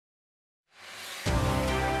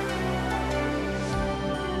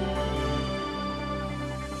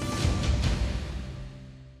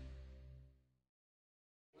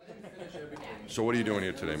So what are you doing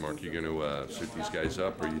here today, Mark? You going to suit these guys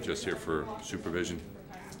up, or are you just here for supervision?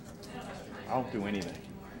 I don't do anything.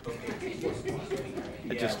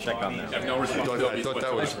 I just check on them. I have no responsibility.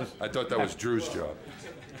 I thought that was Drew's job.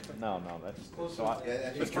 No, that's so.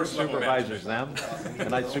 Mr. supervises them,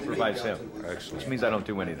 and I supervise him. Excellent. Which means I don't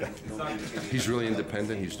do anything. He's really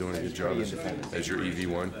independent. He's doing a good job as your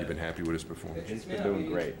EV1. You've been happy with his performance. He's been doing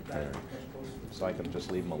great. So I can just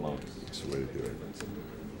leave him alone. That's the way to do it.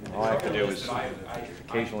 All I have to do is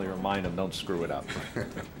occasionally remind him, don't screw it up.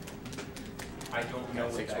 I don't know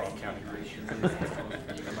what that county.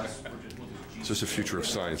 It's just the future of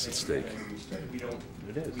science at stake.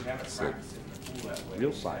 It is. That's it.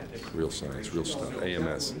 Real science. Real science, real stuff.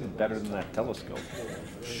 AMS. Better than that telescope.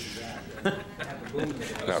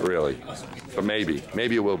 Not really, but maybe.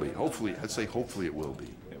 Maybe it will be. Hopefully, I'd say hopefully it will be.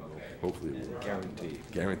 Hopefully it will be. Guaranteed.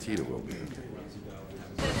 Guaranteed it will be.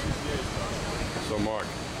 So, Mark,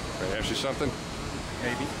 can I ask you something?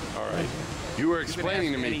 Maybe. All right. You were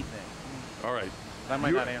explaining to me. Anything. All right. I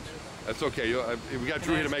might not answer. That's okay. We got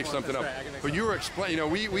Drew here to make something up. But you were explaining, you know,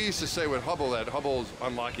 we used to say with Hubble that Hubble's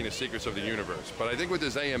unlocking the secrets of the universe. But I think with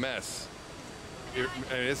this AMS,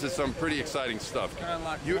 this is some pretty exciting stuff.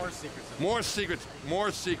 Unlock more secrets.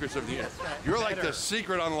 More secrets of the universe. You're like the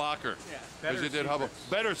secret unlocker. Yeah, because you did Hubble.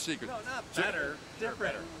 Better secrets. No, not better.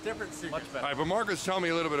 Different secrets. Much better. All right, but Marcus, tell me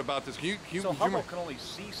a little bit about this. So Hubble can only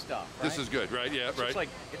see stuff, right? This is good, right? Yeah, So right.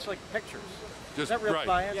 It's like pictures. Just, is that real right.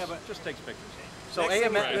 science? Yeah, but it just takes pictures. So AMS,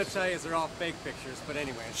 AMS, I'm going to tell you is they're all fake pictures, but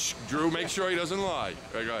anyway. Drew, make sure he doesn't lie.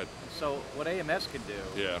 All right, go ahead. So what AMS can do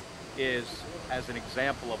is, as an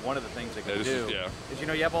example of one of the things it can do, is, you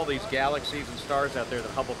know, you have all these galaxies and stars out there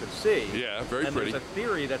that Hubble can see. Yeah, very and pretty. there's a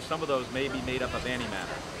theory that some of those may be made up of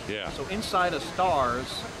antimatter. Yeah. So inside of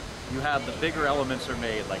stars, you have the bigger elements are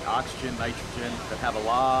made, like oxygen, nitrogen, that have a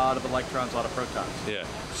lot of electrons, a lot of protons. Yeah.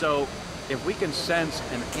 So if we can sense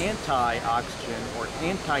an anti-oxygen or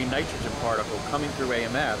anti-nitrogen particle coming through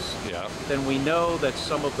AMS, then we know that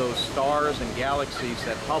some of those stars and galaxies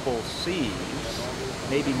that Hubble sees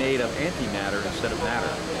may be made of antimatter instead of matter.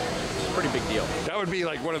 It's a pretty big deal. That would be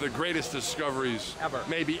like one of the greatest discoveries ever.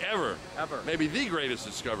 Maybe ever. Ever. Maybe the greatest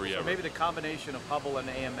discovery ever. Maybe the combination of Hubble and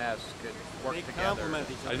AMS could work together. Complement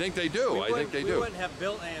each other. I think they do. I think they do. We wouldn't have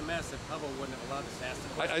built AMS if Hubble wouldn't have allowed us to ask the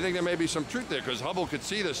question. I think there may be some truth there, because Hubble could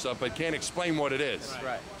see this stuff but can't explain what it is.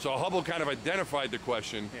 Right. So Hubble kind of identified the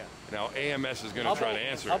question. Yeah. Now AMS is going to try to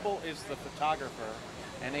answer it. Hubble is the photographer,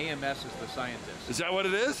 and AMS is the scientist. Is that what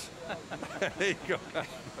it is? There you go.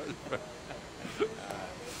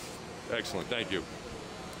 Excellent, thank you.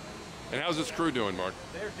 And how's this crew doing, Mark?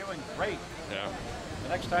 They're doing great. Yeah. The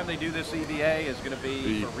next time they do this EVA is going to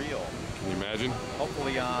be for real. Can you imagine?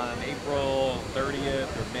 Hopefully on April 30th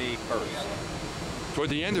or May 1st. Toward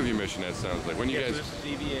the end of your mission, that sounds like. When you guys? So this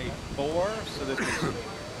is EVA 4, so this is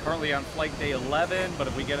currently on flight day 11, but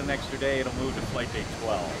if we get an extra day, it'll move to flight day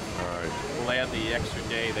 12. All right. We'll add the extra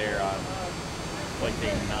day there on flight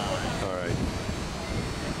day 9. All right.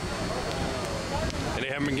 And they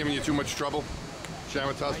haven't been giving you too much trouble?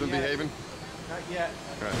 Shamatov's been behaving? Not yet.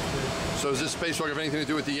 Right. So does this spacewalk have anything to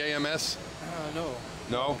do with the AMS? No.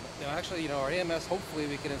 No? No, actually, you know, our AMS, hopefully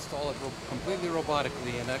we can install it completely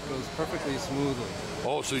robotically, and that goes perfectly smoothly.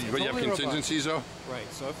 Oh, so but you have contingencies, though?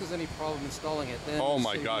 Right, so if there's any problem installing it, then oh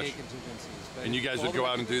my there's gosh. contingencies. But and you guys would go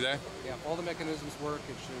out and do that? Yeah, if all the mechanisms work,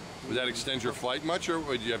 it should. Would that extend your flight much, or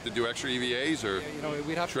would you have to do extra EVAs, or you know,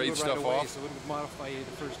 we'd have trade to do it right stuff away, off? So we would modify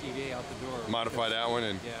the first EVA out the door. Modify that one?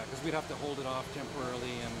 And yeah, because we'd have to hold it off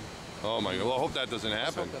temporarily. And oh my God, well I hope that doesn't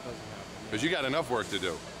happen. Hope that doesn't happen. Because you got enough work to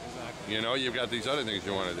do. Exactly. You know, you've got these other things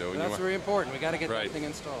you want to do. That's very important. We got to get that thing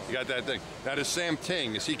installed. You got that thing. Now, does Sam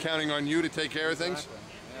Ting, is he counting on you to take care of things?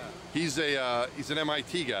 Yeah. He's an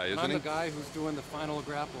MIT guy, isn't he? I'm the guy who's doing the final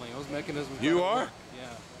grappling. Those mechanisms. You are? Work.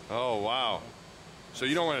 Yeah. Oh wow. So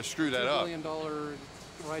you don't want to screw that up. $2 billion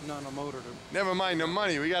riding on a motor. Never mind the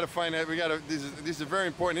money. We got to find out. This is very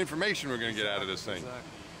important information we're going to get out of this thing. Exactly.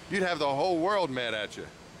 You'd have the whole world mad at you.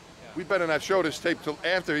 We better not show this tape till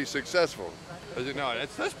after he's successful. No,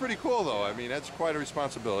 that's pretty cool though. I mean, that's quite a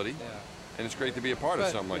responsibility. Yeah. And it's great to be a part of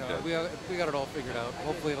something like that. We got it all figured out.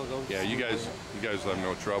 Hopefully it'll go. Yeah, you guys have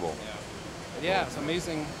no trouble. Yeah, it's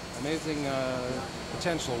amazing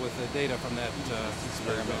potential with the data from that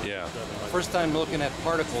experiment. Yeah. First time looking at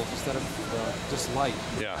particles instead of just light.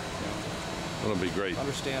 Yeah. That'll be great.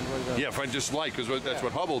 Understand where the... Yeah, if I just light, because that's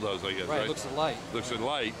what Hubble does, I guess, right? Looks at light. Looks at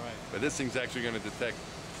light, but this thing's actually going to detect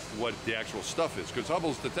what the actual stuff is, because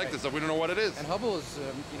Hubble's detected stuff, we don't know what it is. And Hubble is,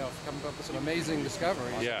 coming up with some amazing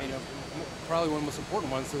discoveries. Yeah. I mean, probably one of the most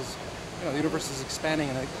important ones is, the universe is expanding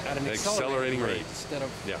at an accelerating rate instead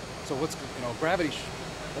of. Yeah. So gravity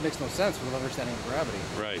that makes no sense with understanding of gravity.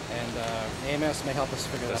 Right. And AMS may help us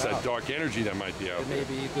figure That's that out. that dark energy that might be out It there. may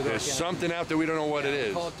be the There's something out there we don't know what it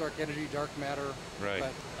is. Call it dark energy, dark matter. Right.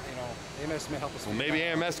 But, you know, AMS may help us Well, figure maybe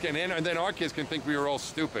that out. AMS can, and then our kids can think we were all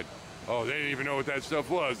stupid. Oh, they didn't even know what that stuff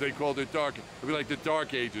was. They called it dark. It'd be like the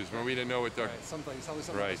Dark Ages when we didn't know what dark. Right. Something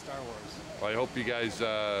Right. like Star Wars. Well, I hope you guys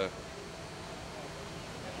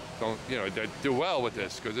don't, you know, do well with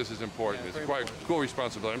this, because this is important. Yeah, it's quite cool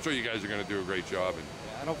responsibility. I'm sure you guys are going to do a great job, and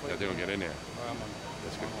I don't that they don't get in there.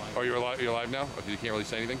 That's good. Oh, you're alive now? Okay, you can't really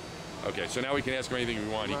say anything? Okay, so now we can ask him anything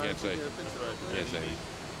we want. He can't say. Can't say anything.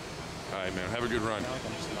 All right, man. Have a good run.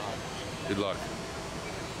 Good luck.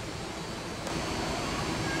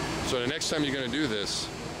 So the next time you're going to do this,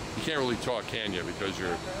 you can't really talk, can you? Because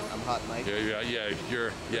you're... I'm Hot Mike. Yeah,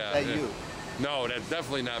 you're... Yeah. Is that you? No, that's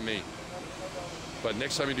definitely not me. But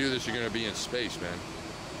next time you do this, you're going to be in space, man.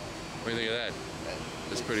 What do you think of that?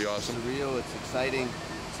 That's pretty awesome. It's surreal, it's exciting,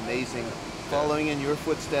 it's amazing. Following in your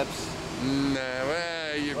footsteps. Nah,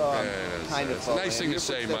 well, you're kind of it's a nice thing to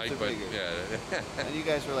say, footsteps Mike, are but bigger. yeah. And you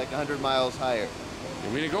guys were like 100 miles higher.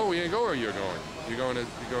 We didn't go where you're going. You're going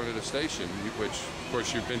to the station, which of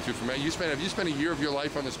course you've been to for many. Have you spent a year of your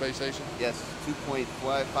life on the space station? Yes,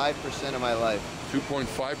 2.5% of my life.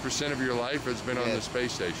 2.5% of your life has been on the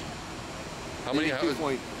space station. How many?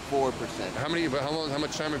 2.4%. How many? How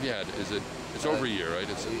much time have you had? It's over a year, right?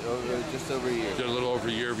 It's just over a year. Just a little over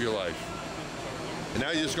a year of your life. And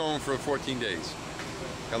now you're just going for 14 days.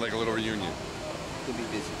 Kind of like a little reunion. Could be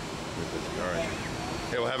busy. All right.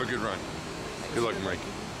 Hey, well, have a good run. Good luck, Mike.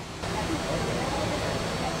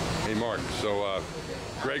 Hey, Mark. So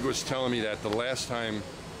Greg was telling me that the last time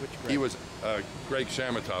he was Greg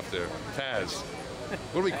Shamatov there, Taz.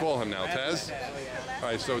 What do we call him now, Taz? All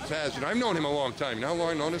right, so Taz, you know, I've known him a long time. You know how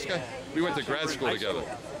long I've known this guy? We went to grad school together.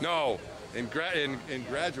 No, in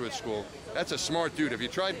graduate school. That's a smart dude. Have you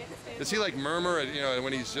tried? Does he like murmur? You know,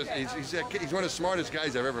 when he's one of the smartest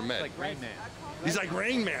guys I've ever met. Like Rain Man. He's like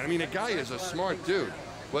Rain Man. I mean, the guy is a smart dude.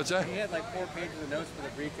 What's that? He had like 4 pages of notes for the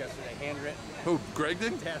brief yesterday, handwritten. Who? Greg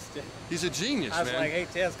did? Tess did. He's a genius, I was man. like, hey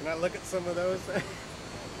Tess, can I look at some of those?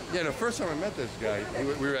 Yeah, the first time I met this guy,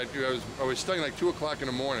 I was studying like 2 o'clock in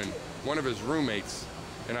the morning. One of his roommates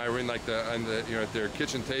and I were in like at their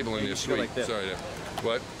kitchen table in their suite. Like this. Sorry,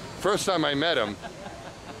 what? First time I met him.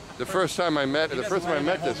 The first time I met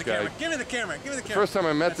this guy. Give me the camera. Give me the camera. First time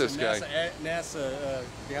I met this guy. NASA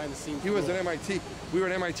behind the scenes. He was at MIT. We were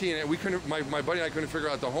at MIT, and we couldn't. My buddy and I couldn't figure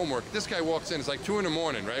out the homework. This guy walks in. It's like 2 in the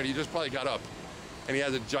morning, right? He just probably got up, and he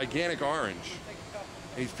has a gigantic orange.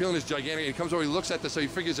 And he's peeling this gigantic. And he comes over. He looks at this, so he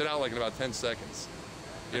figures it out like in about 10 seconds.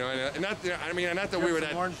 You know, and not. I mean, not that we were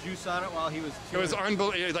that. Orange juice on it while he was. It was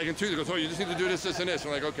unbelievable. Like in Tuesday, he goes, "Oh, you just need to do this, this, and this."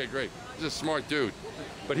 I'm like, "Okay, great." He's a smart dude.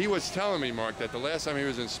 But he was telling me, Mark, that the last time he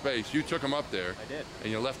was in space, you took him up there. I did.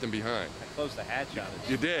 And you left him behind. I closed the hatch on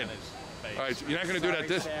his. You did. On his face. All right, so you're not going to do that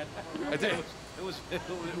this. I did. It was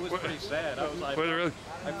pretty sad. I was like, Was it really?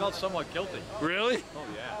 I felt somewhat guilty. Really? Oh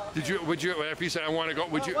yeah. Did you? Would you? If he said, "I want to go,"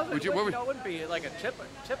 would you? Would you? What would? It wouldn't be like a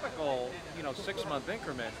typical, 6-month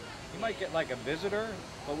increment. You might get like a visitor,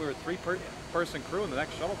 but we were a 3-person crew, and the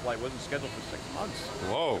next shuttle flight wasn't scheduled for 6 months.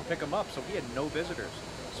 Whoa. To pick him up, so we had no visitors.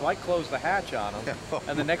 So I closed the hatch on him,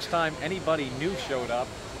 and the next time anybody new showed up,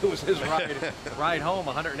 it was his ride home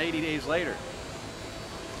 180 days later.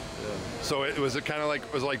 So it was kind of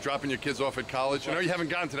like dropping your kids off at college. I know you haven't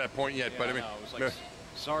gotten to that point yet, Yeah, but I mean, no, it was like,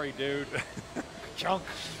 sorry, dude, chunk.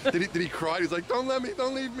 did he cry? He was like, "Don't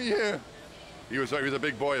leave me here." He was a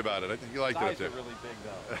big boy about it. I think he liked it up there. Size are really big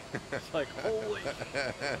though. It's like holy.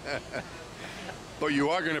 But you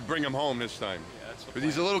are going to bring him home this time. Yeah, that's the But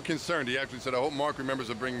he's a little concerned. He actually said, "I hope Mark remembers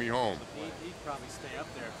to bring me home." He'd probably stay up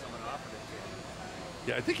there if someone offered it to him.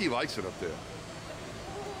 Yeah, I think he likes it up there.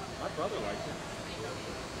 My brother likes it.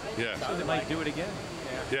 Yeah. So they might do it again.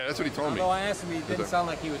 Yeah, that's what he told me. Although I asked him, he didn't sound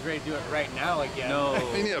like he was ready to do it right now again. No.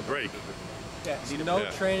 He need a break. Yeah, no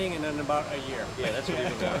training and then about a year. Yeah, that's what he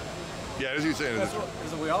would want. Yeah, that's what he's saying. That's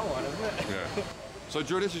what we all want, isn't it? Yeah. So,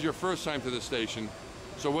 Drew, this is your first time to the station.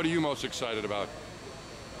 So what are you most excited about?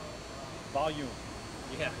 Volume.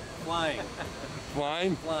 Yeah. Flying.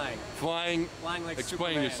 Flying? Flying. Flying. Flying like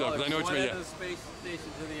Explain Superman. yourself, 'cause I know what you mean. One end of the space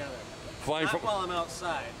station to the other. Flying Not from. while I'm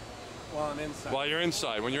outside. While I'm inside. While you're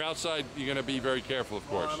inside. When you're outside, you're going to be very careful, of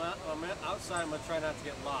course. While I'm outside, I'm going to try not to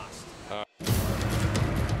get lost.